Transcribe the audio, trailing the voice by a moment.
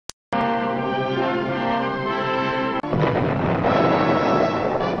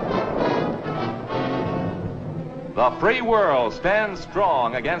The free world stands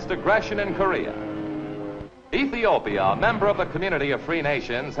strong against aggression in Korea. Ethiopia, a member of the community of free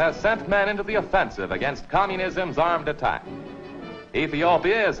nations, has sent men into the offensive against communism's armed attack.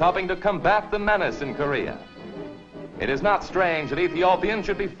 Ethiopia is helping to combat the menace in Korea. It is not strange that Ethiopians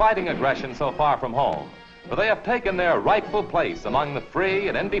should be fighting aggression so far from home, for they have taken their rightful place among the free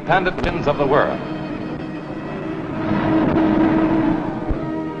and independent nations of the world.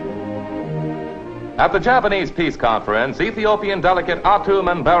 At the Japanese Peace Conference, Ethiopian delegate Atu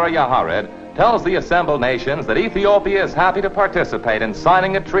Membera Yahared tells the assembled nations that Ethiopia is happy to participate in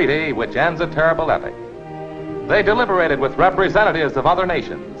signing a treaty which ends a terrible epoch. They deliberated with representatives of other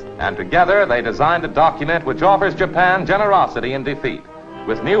nations, and together they designed a document which offers Japan generosity in defeat,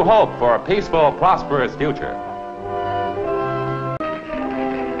 with new hope for a peaceful, prosperous future.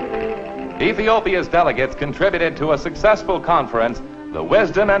 Ethiopia's delegates contributed to a successful conference, the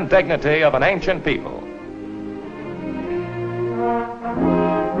wisdom and dignity of an ancient people.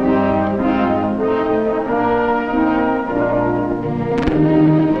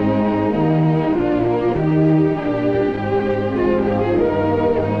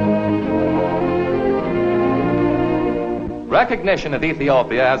 Recognition of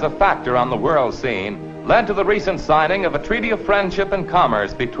Ethiopia as a factor on the world scene led to the recent signing of a treaty of friendship and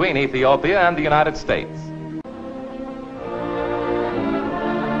commerce between Ethiopia and the United States.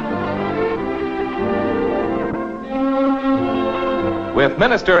 With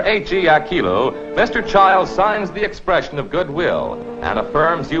Minister H.E. Akilu, Mr. Childs signs the expression of goodwill and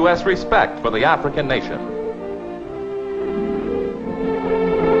affirms U.S. respect for the African nation.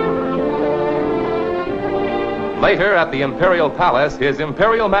 Later, at the Imperial Palace, His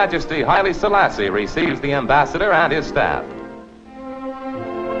Imperial Majesty Haile Selassie receives the ambassador and his staff.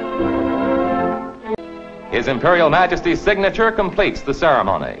 His Imperial Majesty's signature completes the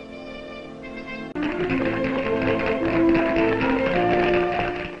ceremony.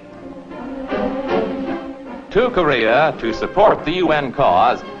 To Korea, to support the UN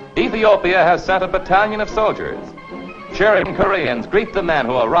cause, Ethiopia has sent a battalion of soldiers. Cheering Koreans greet the men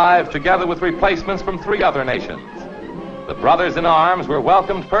who arrive together with replacements from 3 other nations. The brothers in arms were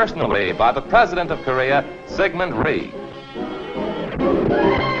welcomed personally by the President of Korea, Sigmund Rhee.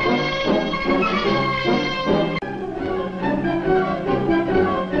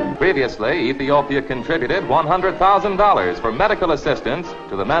 Previously, Ethiopia contributed $100,000 for medical assistance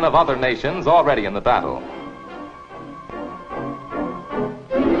to the men of other nations already in the battle.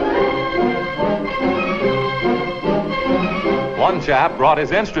 One chap brought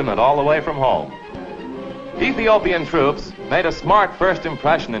his instrument all the way from home. Ethiopian troops made a smart first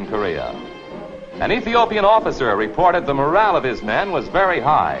impression in Korea. An Ethiopian officer reported the morale of his men was very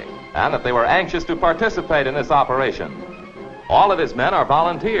high and that they were anxious to participate in this operation. All of his men are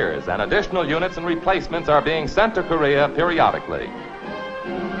volunteers, and additional units and replacements are being sent to Korea periodically.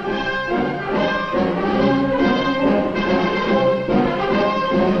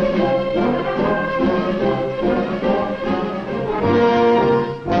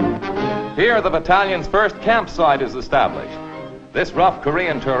 Here, the battalion's first campsite is established. This rough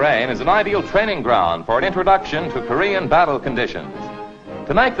Korean terrain is an ideal training ground for an introduction to Korean battle conditions.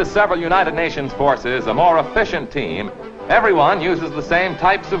 To make the several United Nations forces a more efficient team, everyone uses the same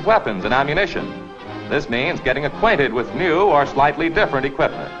types of weapons and ammunition. This means getting acquainted with new or slightly different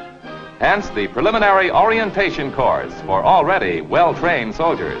equipment. Hence, the preliminary orientation course for already well-trained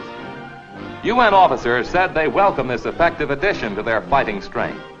soldiers. UN officers said they welcome this effective addition to their fighting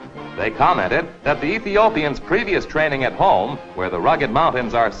strength. They commented that the Ethiopians' previous training at home, where the rugged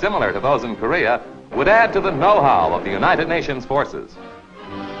mountains are similar to those in Korea, would add to the know-how of the United Nations forces.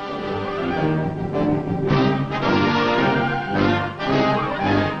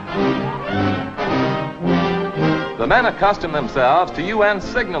 The men accustom themselves to UN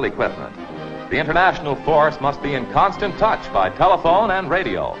signal equipment. The international force must be in constant touch by telephone and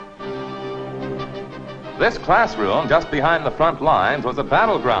radio. This classroom just behind the front lines was a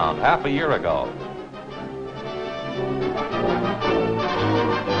battleground half a year ago.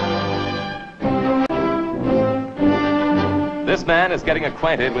 This man is getting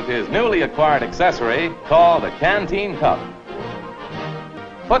acquainted with his newly acquired accessory called a canteen cup.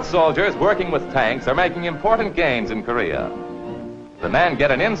 Foot soldiers working with tanks are making important gains in Korea. The men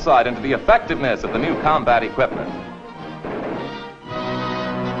get an insight into the effectiveness of the new combat equipment.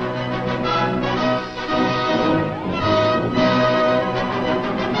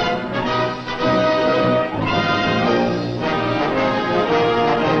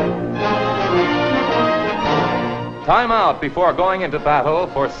 Time out before going into battle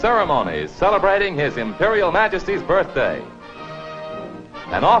for ceremonies celebrating His Imperial Majesty's birthday.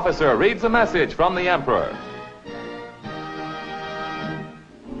 An officer reads a message from the Emperor.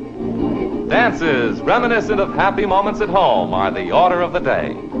 Dances reminiscent of happy moments at home are the order of the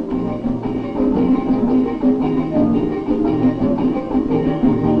day.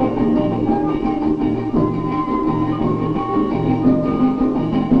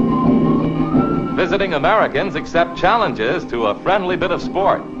 Visiting Americans accept challenges to a friendly bit of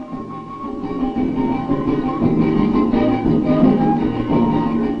sport.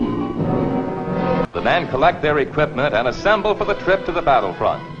 The men collect their equipment and assemble for the trip to the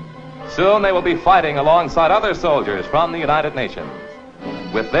battlefront. Soon they will be fighting alongside other soldiers from the United Nations.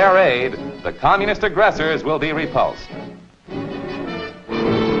 With their aid, the communist aggressors will be repulsed.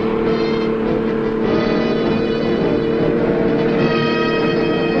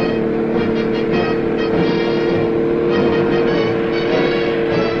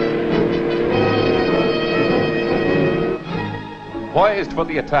 Poised for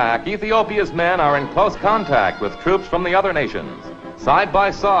the attack, Ethiopia's men are in close contact with troops from the other nations. Side by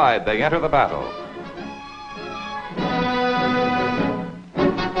side, they enter the battle.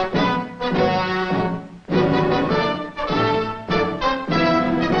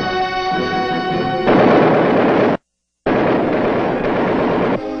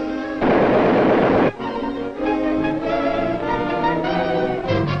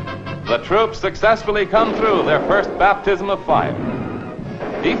 The troops successfully come through their first baptism of fire.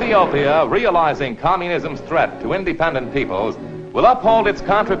 Ethiopia, realizing communism's threat to independent peoples, will uphold its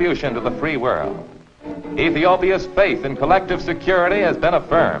contribution to the free world. Ethiopia's faith in collective security has been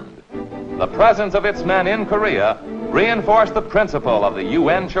affirmed. The presence of its men in Korea reinforced the principle of the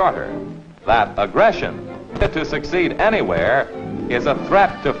UN Charter that aggression, to succeed anywhere, is a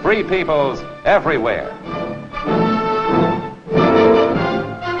threat to free peoples everywhere.